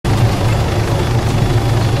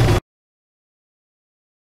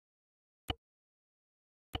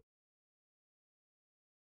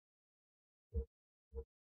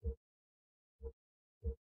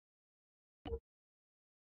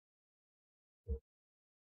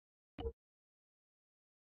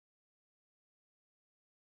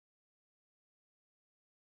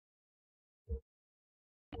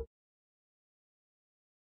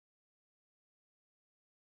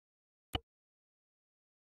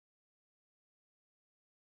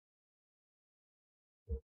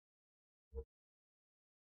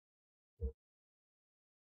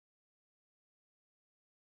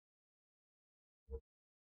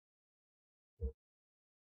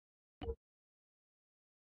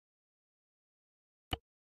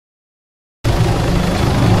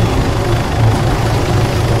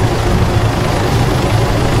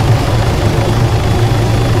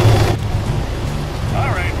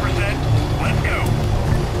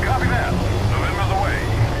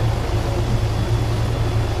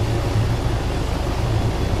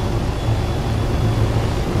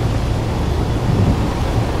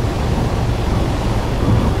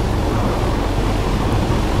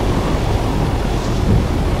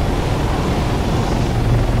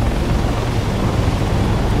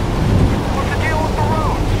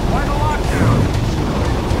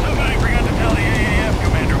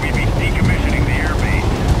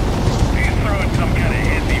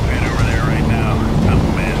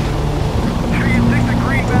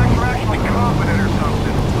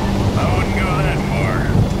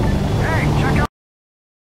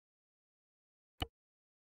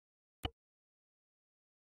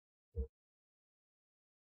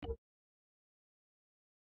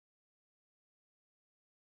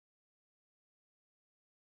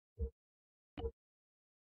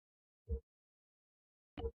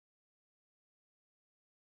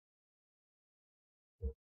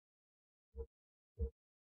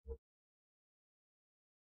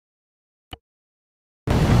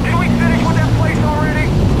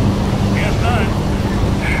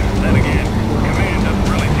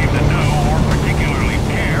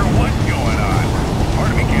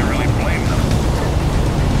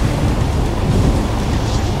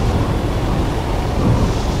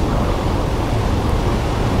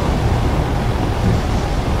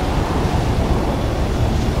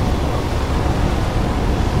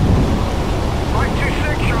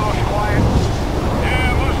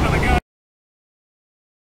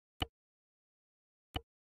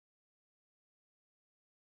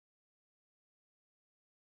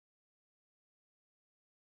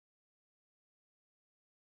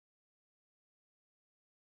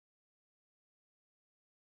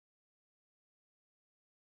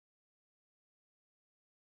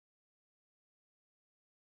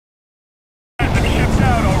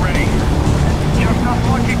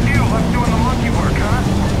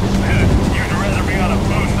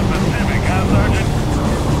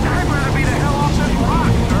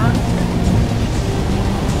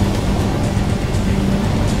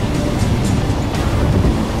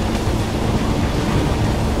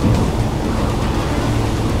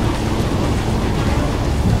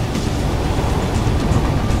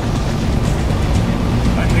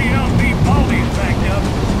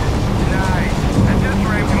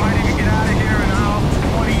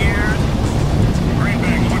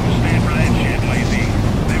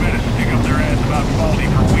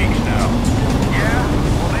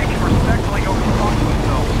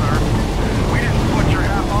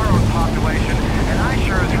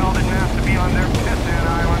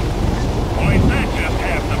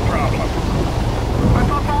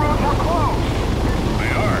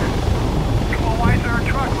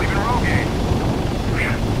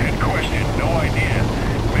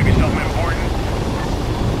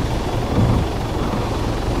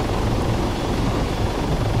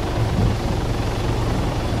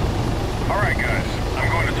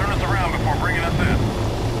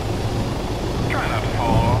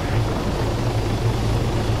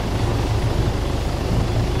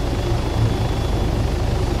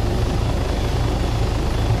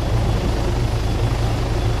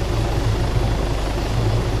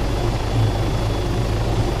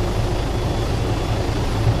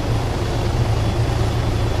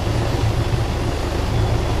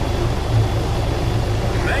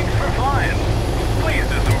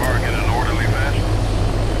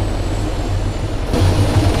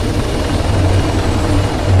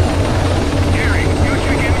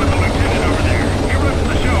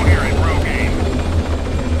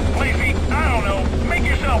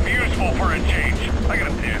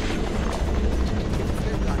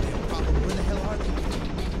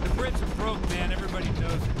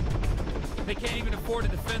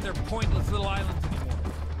defend their pointless little islands anymore.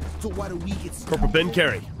 So why do we get Corporal Ben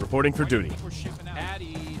Carey, reporting for duty. At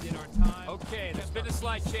ease in our time. Okay, there's been a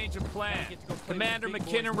slight change of plan. Commander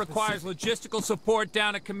McKinnon requires logistical support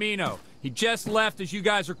down at Camino. He just left as you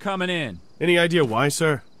guys are coming in. Any idea why,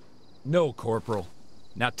 sir? No, Corporal.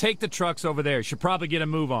 Now take the trucks over there. Should probably get a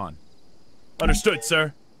move on. Understood,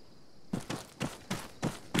 sir.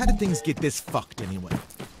 How did things get this fucked anyway?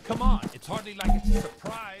 Come on, it's hardly like it's a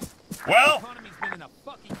surprise. Well, The economy's been in a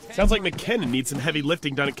fucking tank sounds like for McKinnon needs some heavy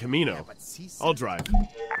lifting done at Camino. I'll drive.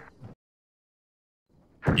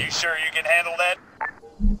 You sure you can handle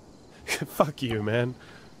that? Fuck you, man.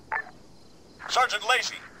 Sergeant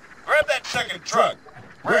Lacey, grab that second truck.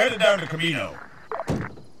 We're headed down to Camino.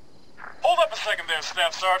 Hold up a second there,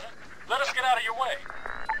 Staff Sergeant. Let us get out of your way.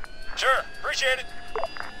 Sure, appreciate it.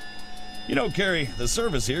 You know, Carey, the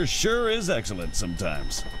service here sure is excellent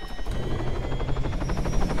sometimes.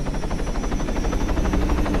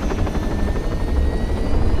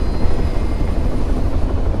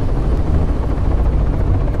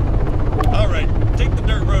 All right, take the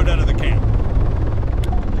dirt road out of the camp.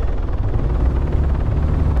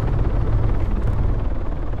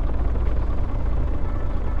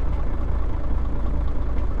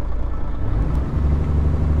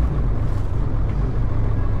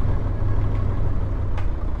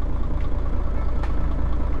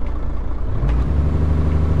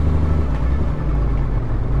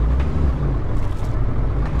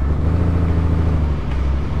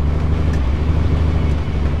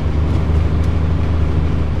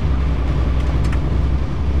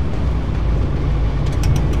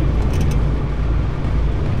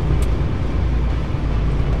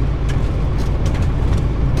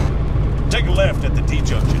 Take a left at the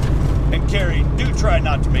T-junction. And Carey, do try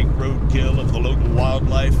not to make roadkill of the local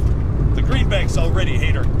wildlife. The greenbacks already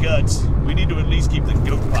hate our guts. We need to at least keep the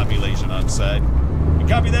goat population on side. You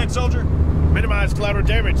copy that, soldier? Minimize collateral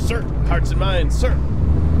damage, sir. Hearts and minds, sir.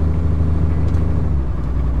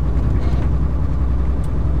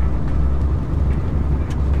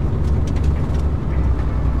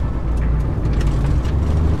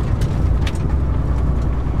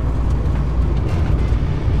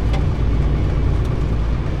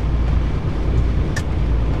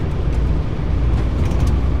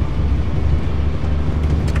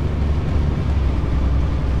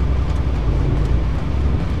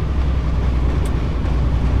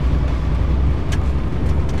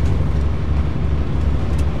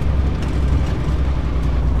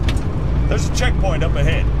 There's a checkpoint up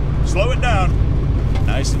ahead. Slow it down.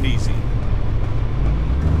 Nice and easy.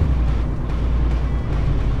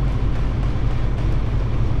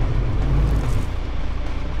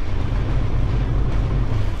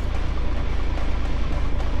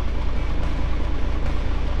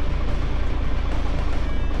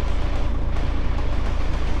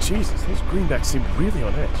 Jesus, those greenbacks seem really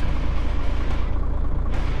on edge.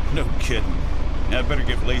 No kidding. I better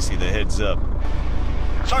give Lacey the heads up.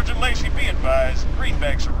 Sergeant Lacey, be advised,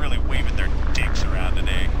 greenbacks are really waving their dicks around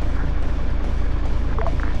today.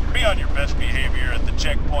 Be on your best behavior at the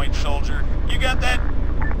checkpoint, soldier. You got that?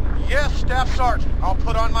 Yes, Staff Sergeant. I'll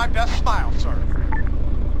put on my best smile, sir.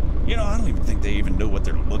 You know, I don't even think they even know what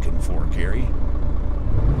they're looking for, Carey.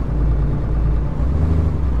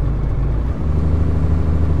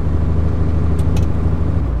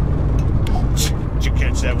 Did you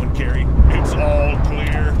catch that one, Carey? It's all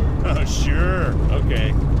clear. Oh, sure.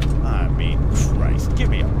 Okay. I mean, Christ, give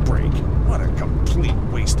me a break. What a complete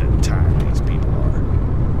waste of time these people are.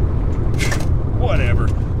 Whatever.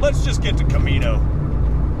 Let's just get to Camino.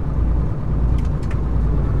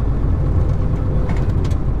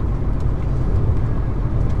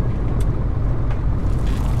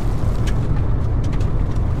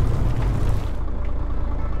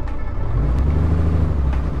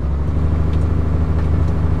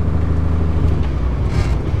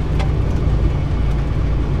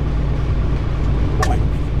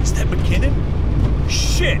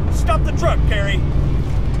 Shit! Stop the truck, Carey!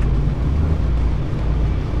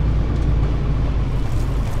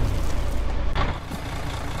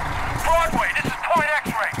 Broadway, this is Point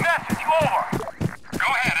X-Ray. Message, over. Go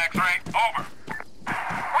ahead, X-Ray. Over.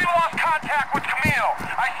 We lost contact with Camino.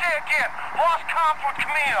 I say again, lost comms with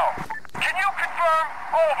Camino. Can you confirm?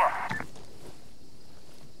 Over.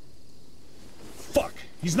 Fuck!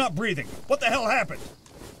 He's not breathing. What the hell happened?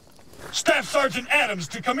 Staff Sergeant Adams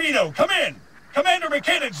to Camino. Come in. Commander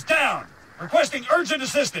McKinnon's down. Requesting urgent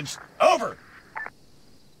assistance. Over.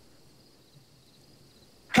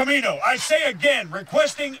 Camino, I say again,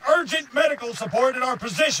 requesting urgent medical support at our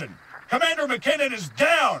position. Commander McKinnon is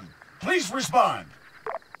down. Please respond.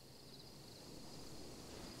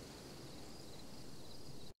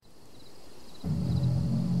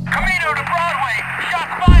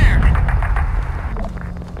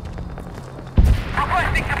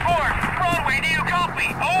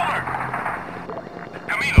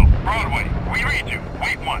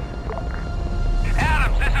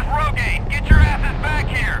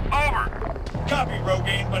 copy,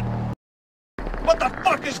 Rogaine, but... What the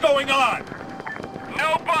fuck is going on?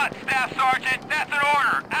 No buts, Staff Sergeant. That's an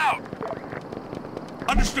order. Out.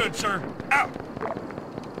 Understood, sir. Out.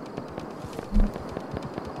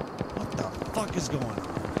 What the fuck is going on?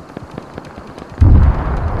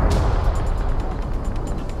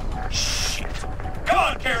 Shit. Come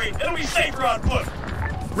on, Carrie. It'll be safer on foot.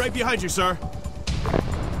 Right behind you, sir.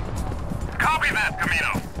 Copy that,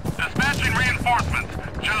 Camino. Dispatching reinforcements.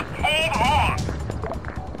 Just hold on.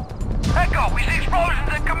 Echo, we see explosions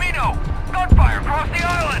at Camino. Gunfire across the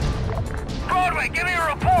island. Broadway, give me a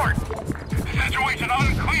report. Situation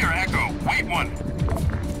unclear, Echo. Wait one.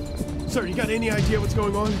 Sir, you got any idea what's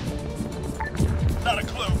going on? Not a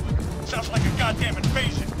clue. Sounds like a goddamn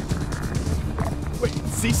invasion. Wait,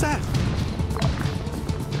 CSAT?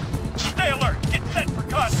 Stay alert. Get set for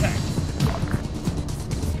contact.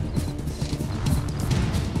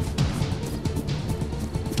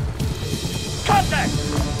 Contact!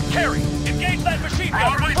 Carrie, engage that machine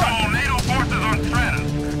gun. Broadway to all NATO forces on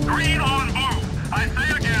Stratus. Green on blue. I say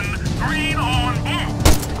again, green on blue.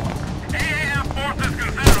 AAF forces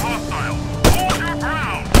considered hostile. Hold your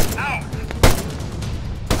ground. Out.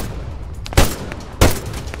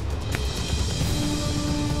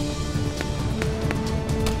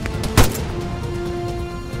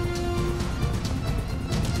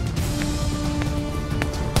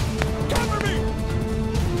 Cover me!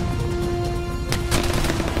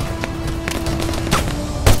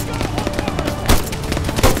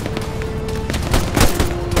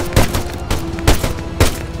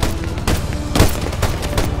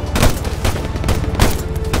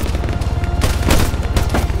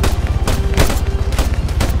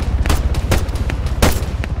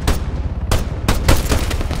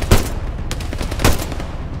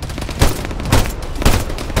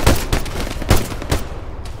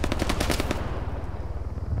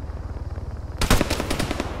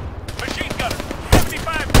 Machine gunner,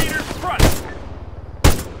 75 meters front.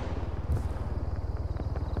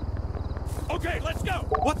 Okay, let's go.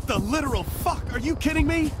 What the literal fuck? Are you kidding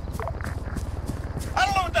me? I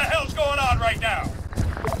don't know what the hell's going on right now.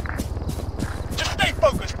 Just stay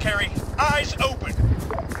focused, Carrie. Eyes open.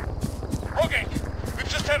 Rogaine, we've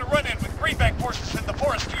just had a run-in with greenback forces in the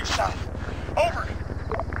forest to your south. Over.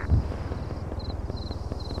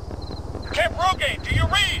 Camp Rogaine, do you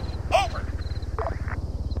read? Over.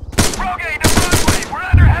 Rogaine to Broadway. We're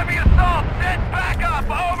under heavy assault. Send backup.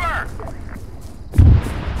 Over.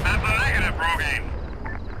 That's a negative, Rogaine.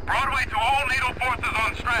 Broadway to all NATO forces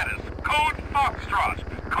on Stratus. Code Foxtrot.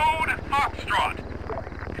 Code Foxtrot.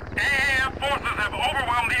 AAF forces have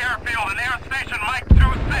overwhelmed the airfield and Air Station Mike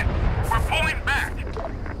 26. We're pulling back.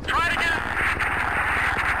 Try to get...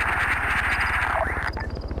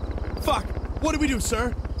 Fuck! What do we do,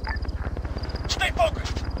 sir? Stay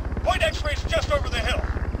focused. Point X-ray's just over the hill.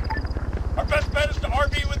 Our best bet is to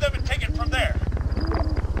RV with them and take it from there.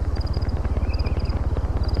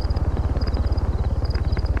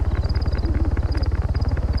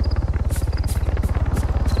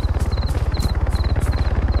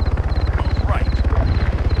 Move right.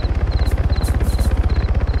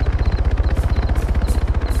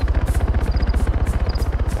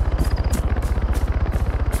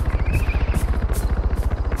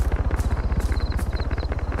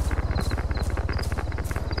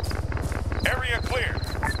 Area clear.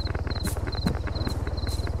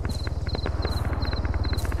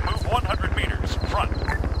 Move 100 meters, front.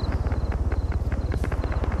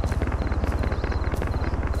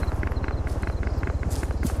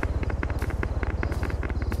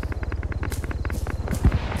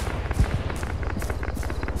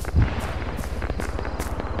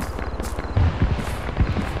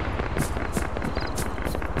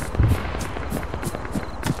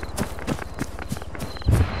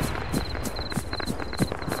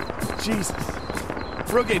 Jesus.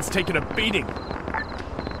 Rogaine's taking a beating.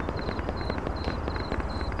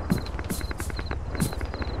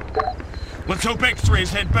 Let's hope X-rays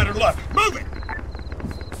had better luck. Move it!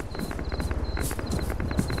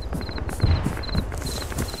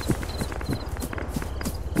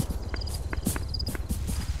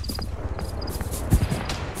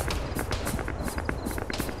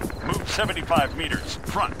 Move 75 meters,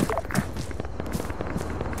 front.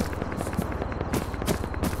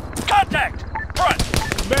 Contact!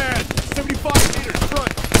 Front! Man, 75 meters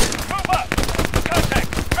front. Move up! Contact!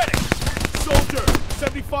 Medic! Soldier,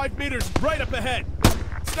 75 meters right up ahead.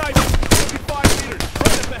 Sniper, 75 meters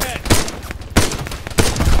right up ahead.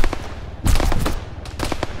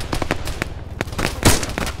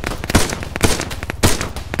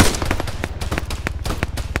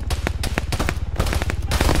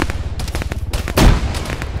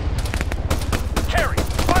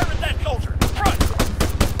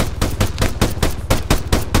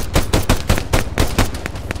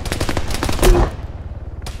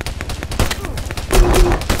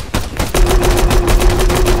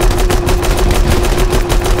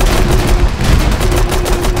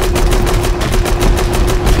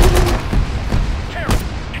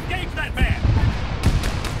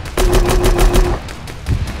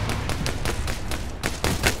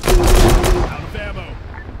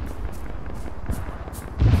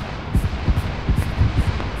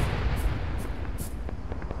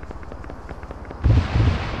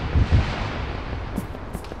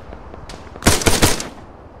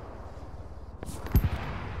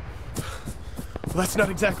 Well, that's not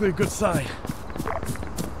exactly a good sign.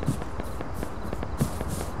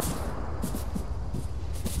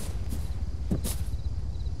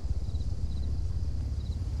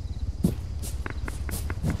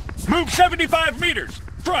 Move 75 meters!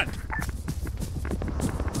 Front!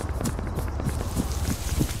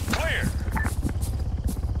 Clear!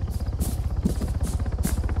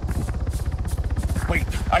 Wait,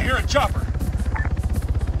 I hear a chopper.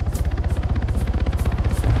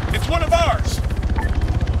 It's one of ours!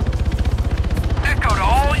 Echo to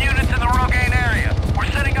all units in the Rogaine area.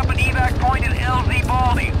 We're setting up an evac point in LZ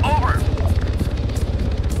Baldy. Over.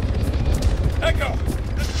 Echo,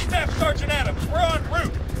 this is Staff Sergeant Adams. We're en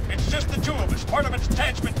route. It's just the two of us, part of a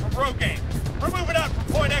detachment from Rogaine. We're moving out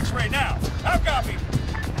from Point X-Ray now. How copy?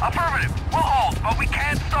 Affirmative. We'll hold, but we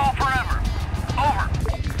can't stall forever. Over.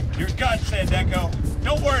 Your godsend, Echo.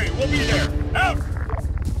 Don't worry, we'll be there. Out!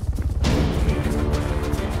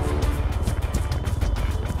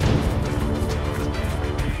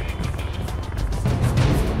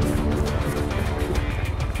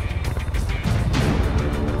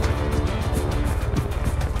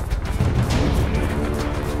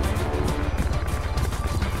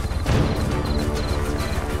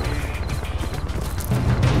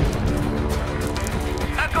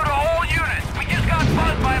 Echo to all units. We just got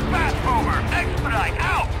buzzed by a fast mover. Expedite.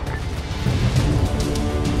 Out.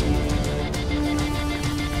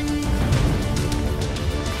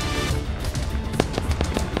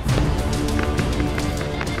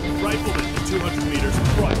 Rifleman, 200 meters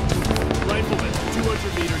front. Rifleman,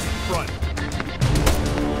 200 meters front.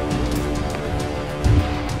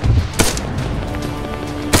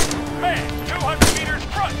 Man, 200 meters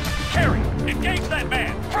front! Carry! Engage that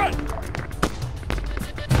man! Front!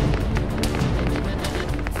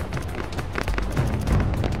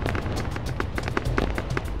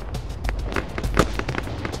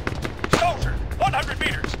 Soldier, 100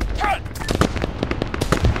 meters! Front!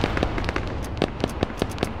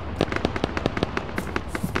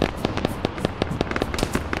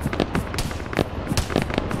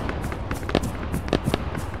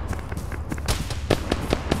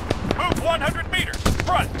 Move 100 meters!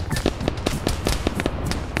 Front!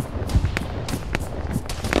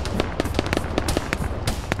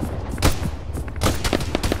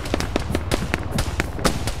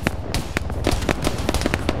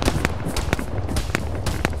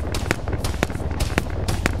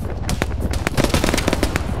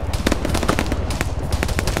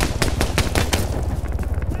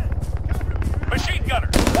 Machine gunner,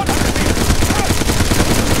 100 meters! Front!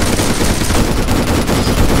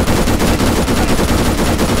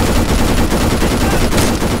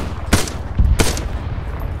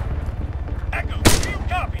 Echo, do you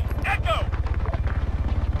copy? Echo!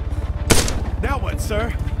 Now what,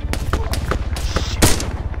 sir?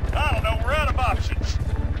 I don't know, we're out of options.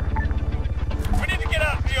 We need to get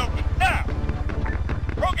out in the open, now!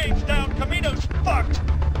 Rogaine's down, Camino's fucked!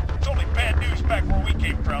 It's only bad news back where we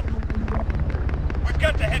came from. We've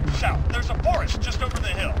got to head south. There's a forest just over the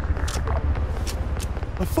hill.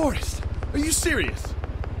 A forest? Are you serious?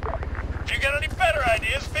 If you got any better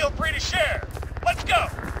ideas, feel free to share. Let's go!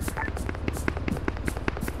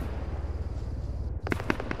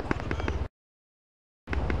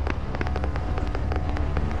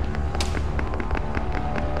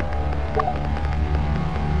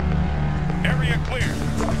 Area clear.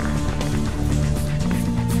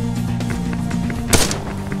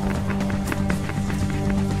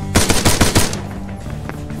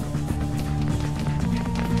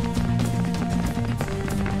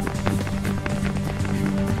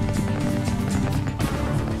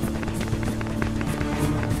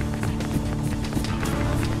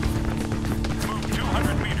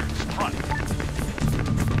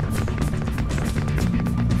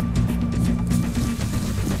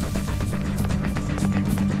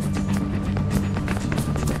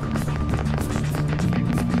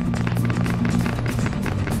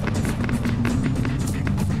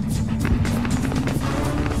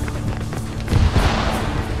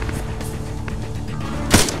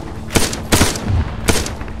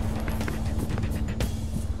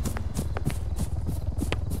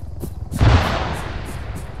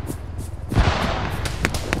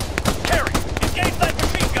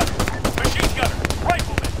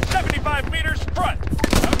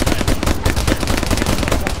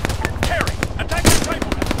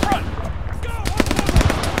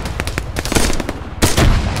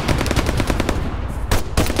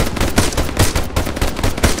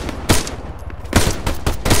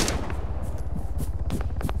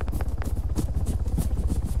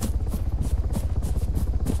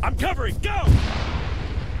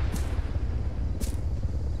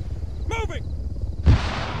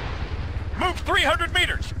 Move 300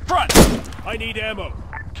 meters. Front. I need ammo.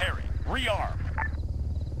 Carry. Rearm.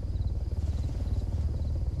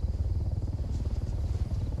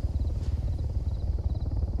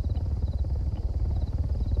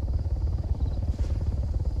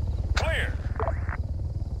 Clear.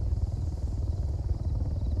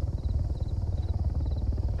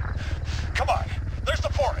 Come on. There's the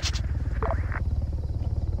forest.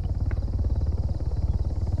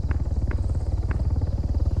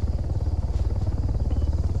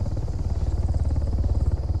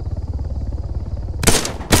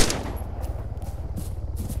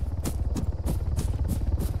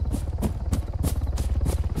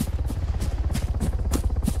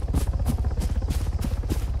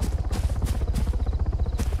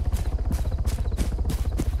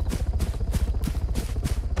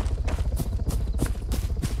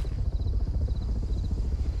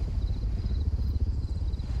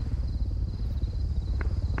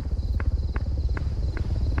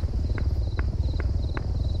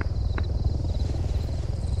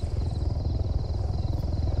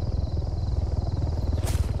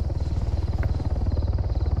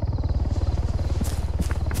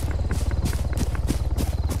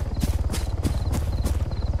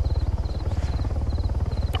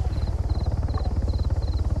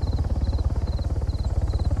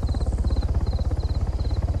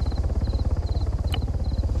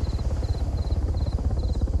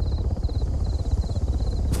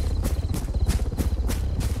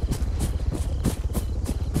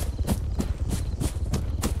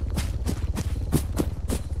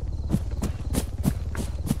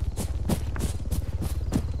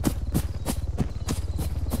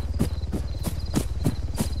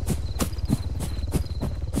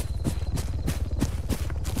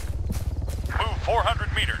 Move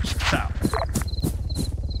 400 meters south.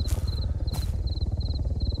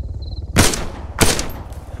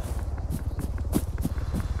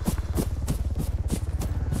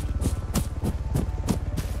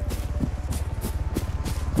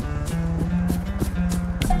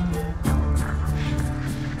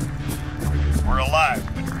 We're alive,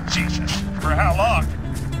 but Jesus, for how long?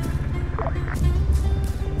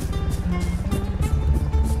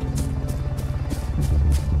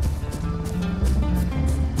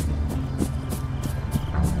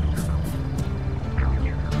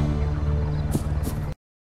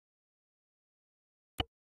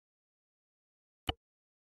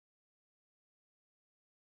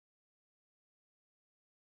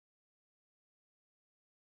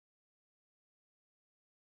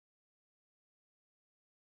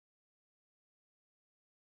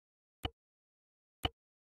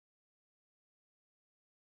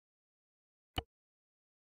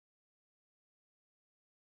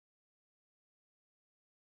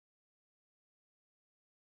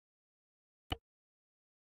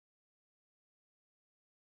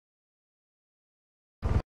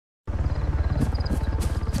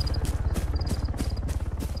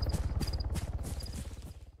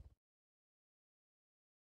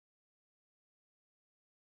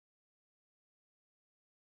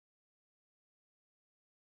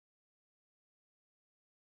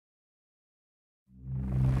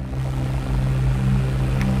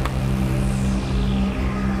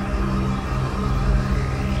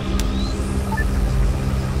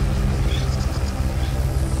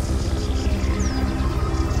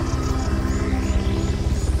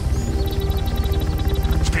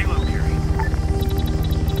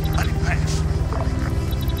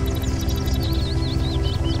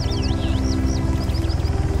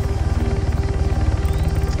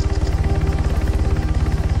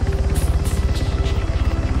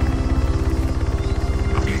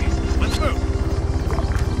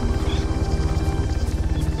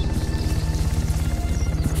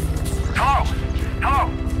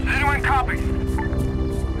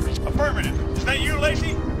 Affirmative. Is that you,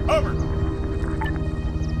 Lacey? Over.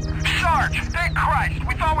 Sarge! Thank Christ!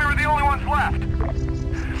 We thought we were the only ones left.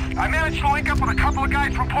 I managed to link up with a couple of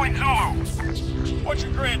guys from Point Zulu. What's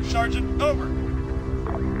your grid, Sergeant? Over.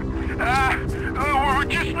 We're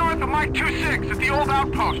just north of Mike 26 at the old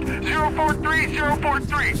outpost.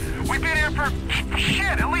 043043. We've been here for,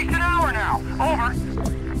 at least an hour now. Over.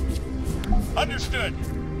 Understood.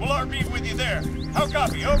 We'll RV with you there. How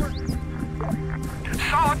copy? Over.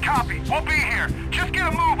 Solid copy. We'll be here. Just get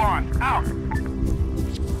a move on. Out.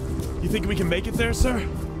 You think we can make it there, sir?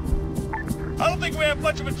 I don't think we have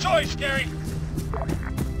much of a choice, Gary.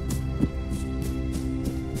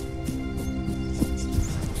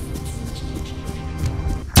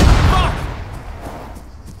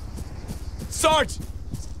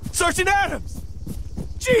 Sergeant Adams!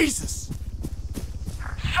 Jesus!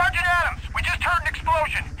 Sergeant Adams, we just heard an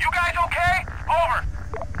explosion. You guys okay? Over.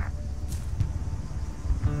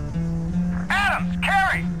 Adams,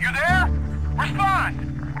 Carrie, you there?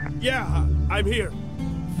 Respond. Yeah, I'm here.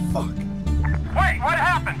 Fuck. Wait, what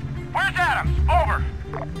happened? Where's Adams? Over.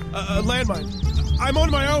 Landmine. I'm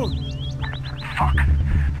on my own. Fuck.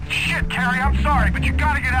 Shit, Carrie, I'm sorry, but you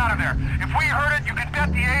gotta get out of there. If we heard it, you can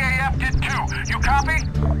bet the AAF did too. You copy?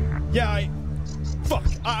 Yeah, Fuck,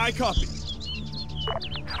 I copy.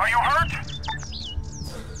 Are you hurt?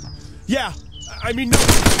 Yeah, I mean, no.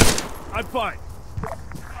 I'm fine.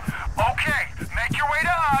 Okay, make your way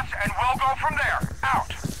to us, and we'll go from there.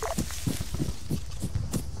 Out.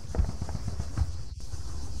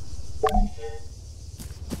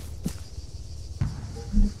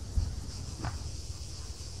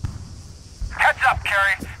 Heads up,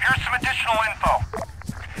 Carrie. Here's some additional info.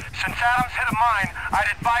 Since Adams hit a mine, I'd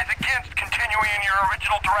advise against continuing in your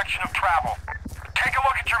original direction of travel. Take a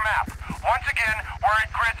look at your map. Once again, we're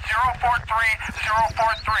at grid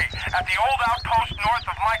 043043 at the old outpost north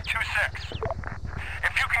of Mike 26.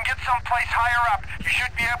 If you can get someplace higher up, you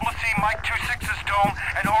should be able to see Mike 26's dome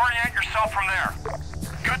and orient yourself from there.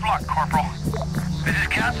 Good luck, Corporal. This is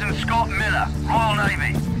Captain Scott Miller, Royal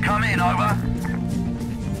Navy. Come in, over.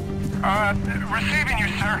 Receiving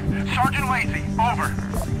you, sir. Sergeant Lacey, over.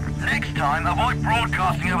 Next time, avoid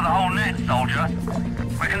broadcasting over the whole net, soldier.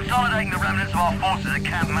 We're consolidating the remnants of our forces at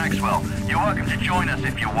Camp Maxwell. You're welcome to join us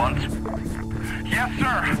if you want. Yes,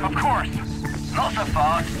 sir. Of course. Not so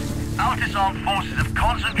fast. Altis armed forces have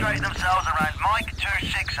concentrated themselves around Mike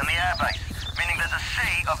 26 and the airbase, meaning there's a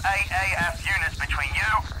sea of AAF units between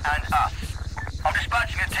you and us. I'm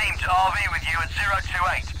dispatching a team to RV with you at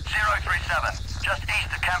 028-037, just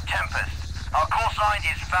east of Camp Tempest. Our call sign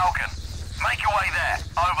is Falcon. Make your way there.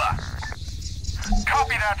 Over.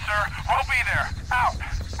 Copy that, sir. We'll be there. Out.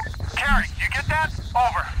 Carrie, you get that?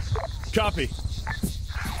 Over. Copy.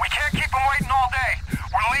 We can't keep them waiting all day.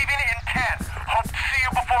 We're leaving in 10. Hope to see you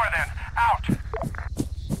before then. Out.